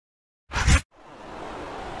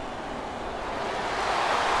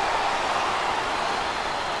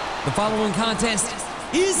The following contest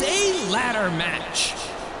is a ladder match.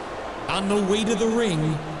 On the way to the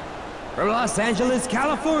ring, from Los Angeles,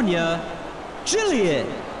 California, Jillian.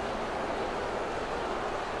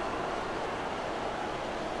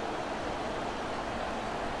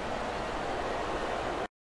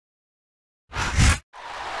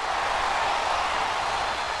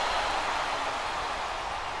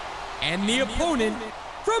 And the opponent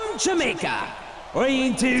from Jamaica,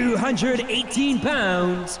 weighing 218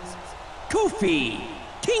 pounds, Kofi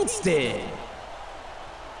Kingston.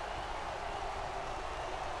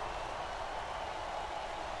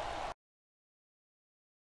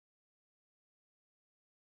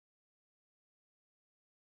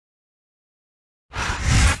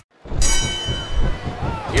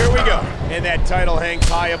 Here we go. And that title hangs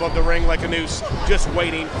high above the ring like a noose, just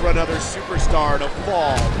waiting for another superstar to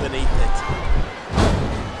fall beneath it.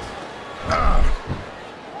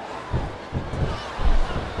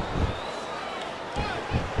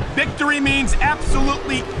 Victory means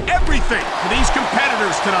absolutely everything for these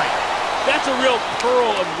competitors tonight. That's a real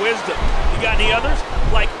pearl of wisdom. You got any others?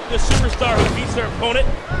 Like the superstar who beats their opponent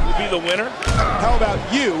will be the winner? How about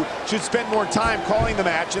you should spend more time calling the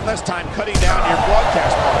match and less time cutting down your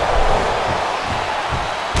broadcast part?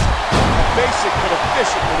 Basic but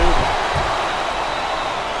efficient maneuver.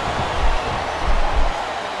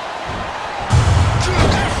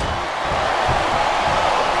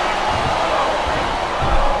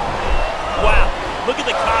 Wow, look at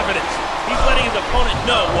the confidence. He's letting his opponent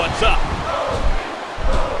know what's up.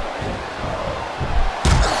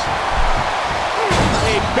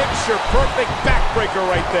 A picture-perfect backbreaker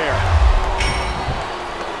right there.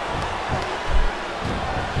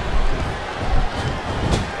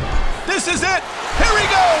 This is it! Here he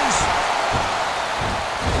goes!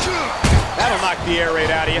 That'll knock the air right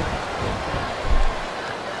out of you.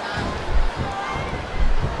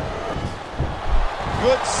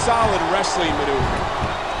 Good, solid wrestling maneuver.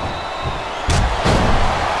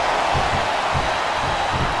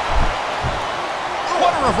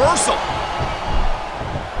 What a reversal!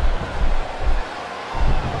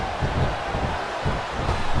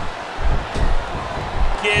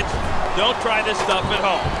 Kids, don't try this stuff at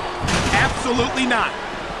home. Absolutely not.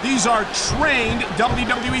 These are trained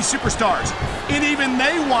WWE superstars, and even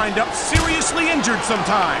they wind up seriously injured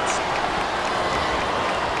sometimes.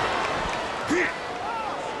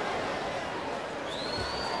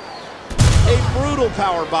 A brutal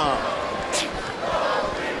power bomb.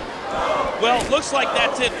 Well, looks like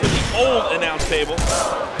that's it for the old announce table.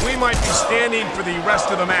 We might be standing for the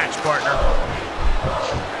rest of the match, partner.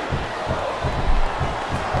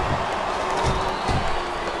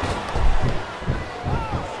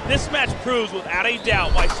 This match proves without a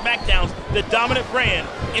doubt why SmackDown's the dominant brand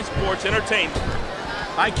in sports entertainment.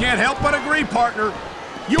 I can't help but agree, partner.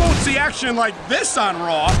 You won't see action like this on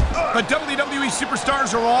Raw. The WWE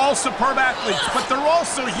superstars are all superb athletes, but they're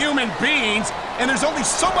also human beings, and there's only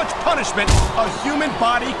so much punishment a human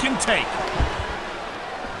body can take.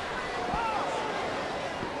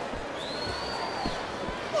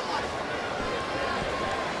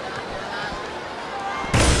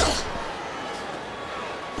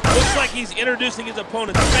 Looks like he's introducing his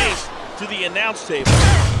opponent's face to the announce table.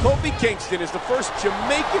 Kofi Kingston is the first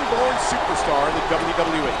Jamaican-born superstar in the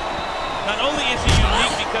WWE. Not only is he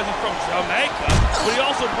unique because he's from Jamaica, but he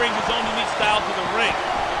also brings his own unique style to the ring.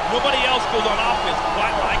 Nobody else goes on offense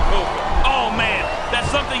quite like Kofi. Oh man,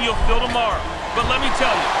 that's something you'll feel tomorrow. But let me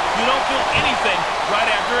tell you, you don't feel anything right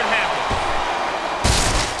after it happens.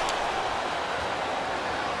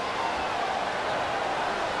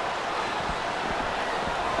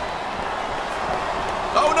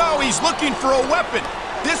 Oh no, he's looking for a weapon.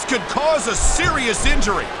 This could cause a serious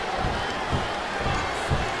injury.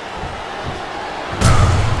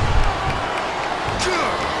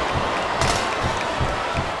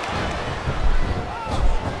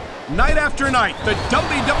 Night after night, the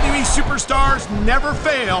WWE superstars never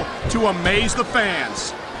fail to amaze the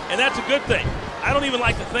fans. And that's a good thing. I don't even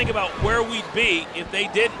like to think about where we'd be if they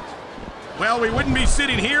didn't. Well, we wouldn't be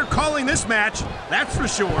sitting here calling this match, that's for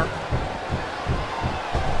sure.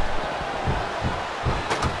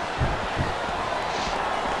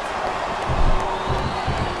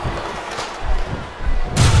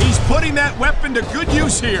 He's putting that weapon to good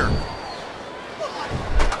use here.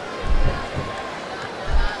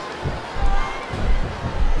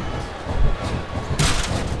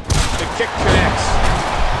 Kick connects.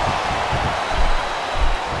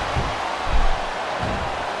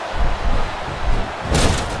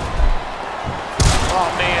 Oh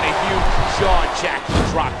man, a huge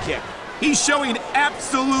jaw-jacking drop kick. He's showing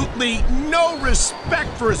absolutely no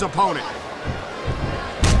respect for his opponent.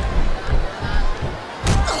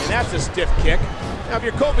 that's a stiff kick. Now, if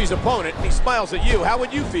you're Kofi's opponent and he smiles at you, how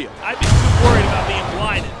would you feel? I'd be too worried about being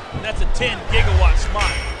blinded. That's a 10-gigawatt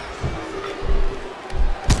smile.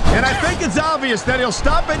 And I think it's obvious that he'll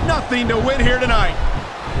stop at nothing to win here tonight.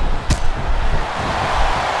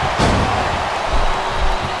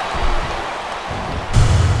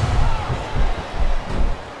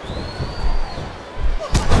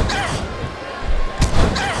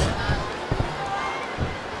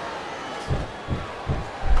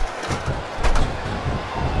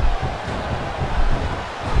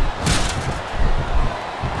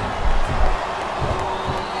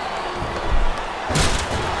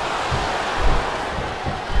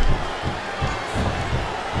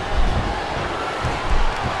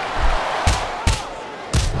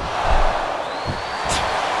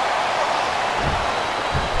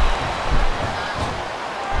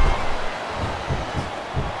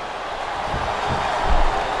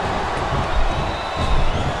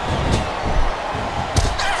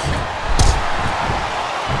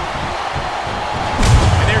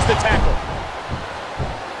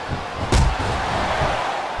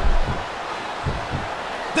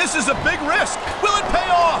 This is a big risk. Will it pay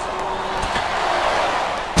off?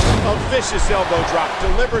 A vicious elbow drop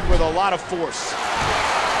delivered with a lot of force.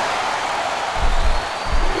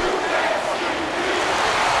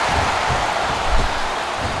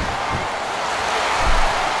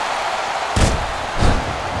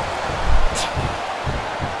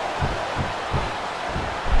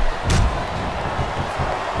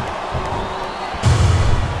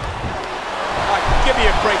 Give me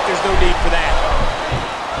a break. There's no need for that.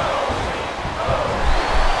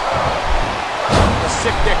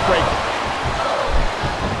 Sick neck breaker.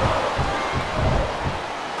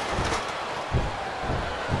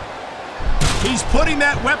 He's putting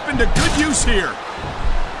that weapon to good use here.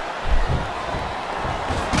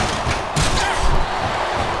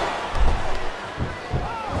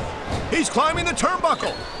 He's climbing the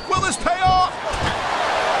turnbuckle. Will this pay off?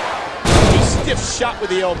 He stiff shot with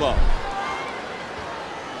the elbow.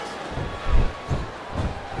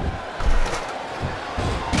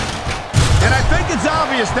 It's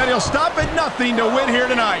obvious that he'll stop at nothing to win here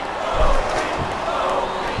tonight.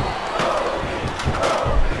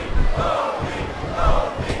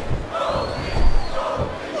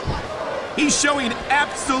 He's showing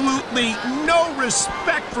absolutely no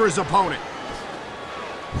respect for his opponent.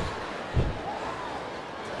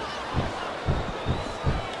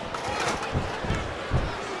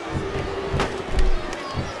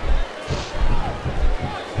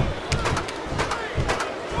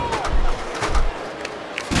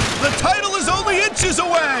 Inches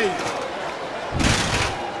away.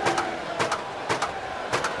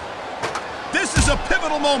 This is a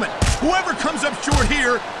pivotal moment. Whoever comes up short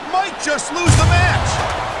here might just lose the match.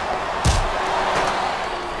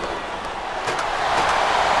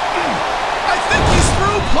 I think he's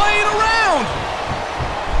through playing around.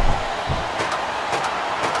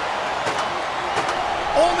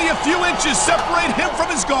 Only a few inches separate him from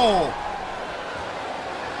his goal.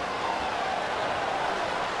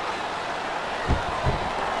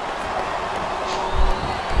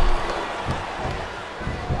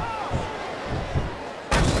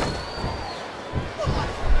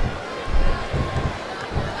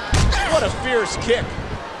 What a fierce kick.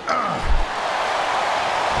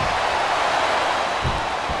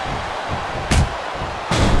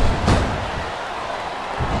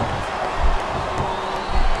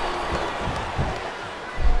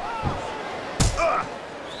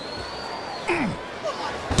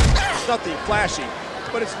 It's nothing flashy,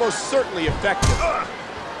 but it's most certainly effective.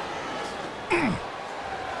 And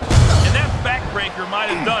that backbreaker might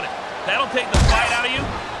have done it. That'll take the fight out of you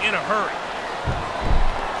in a hurry.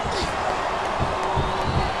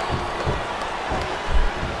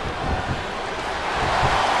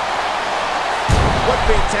 What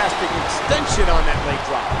fantastic extension on that leg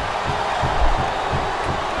drop.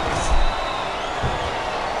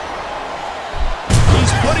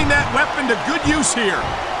 He's putting that weapon to good use here.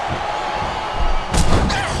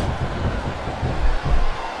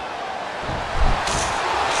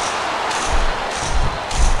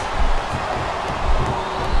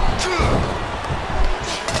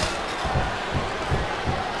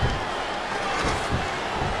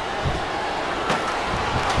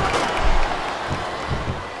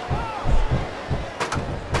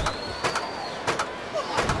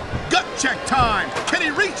 Check time. Can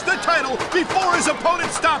he reach the title before his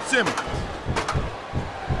opponent stops him?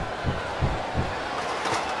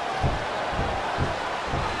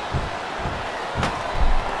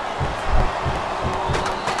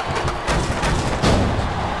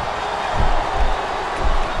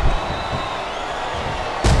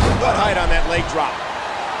 right on that leg drop.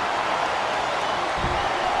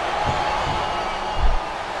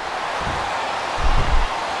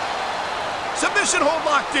 Submission hold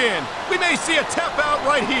locked in. We may see a tap out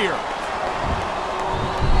right here.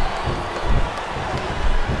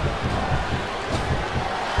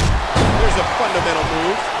 There's a fundamental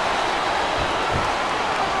move.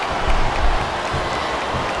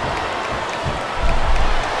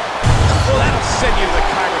 Well, that'll send you to the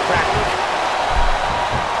chiropractor.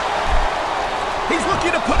 He's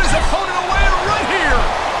looking to put his opponent away right here.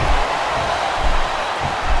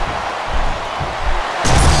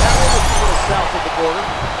 That one was a little south of the border.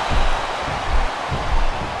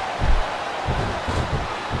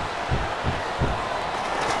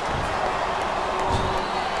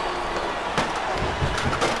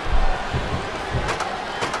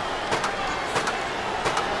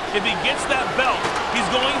 If he gets that belt, he's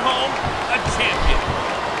going home a champion.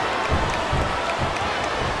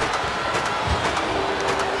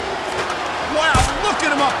 Wow, look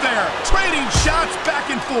at him up there, trading shots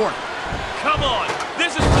back and forth. Come on,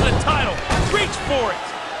 this is for the title. Reach for it.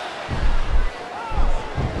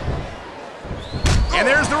 And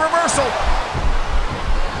there's the reversal.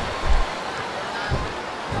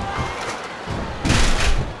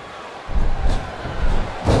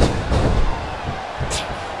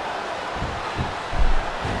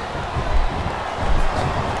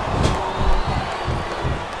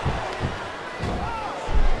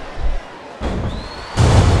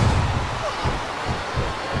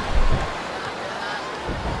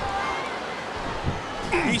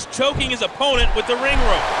 He's choking his opponent with the ring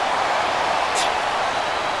rope.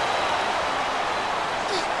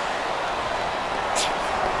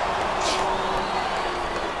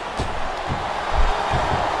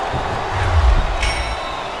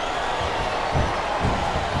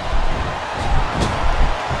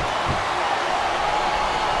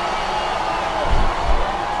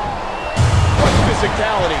 What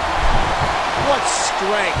physicality. What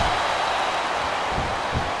strength.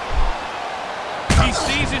 He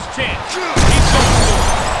sees his chance. He's going for it.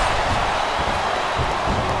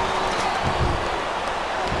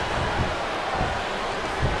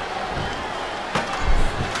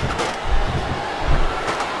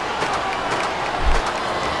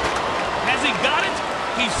 Has he got it?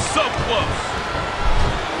 He's so close.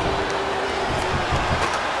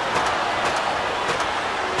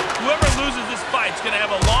 Whoever loses this fight's going to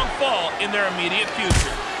have a long fall in their immediate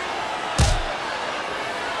future.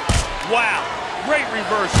 Wow. Great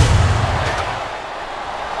reversal.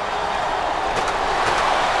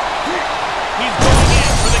 He's going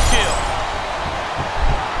in for the kill.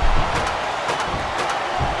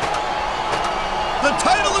 The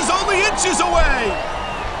title is only inches away.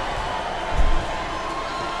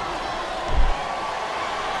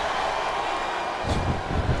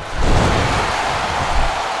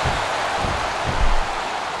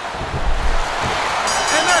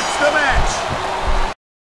 And that's the match.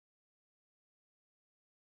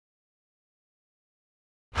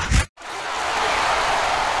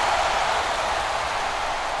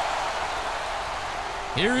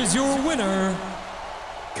 Here is your winner,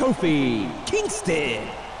 Kofi Kingston.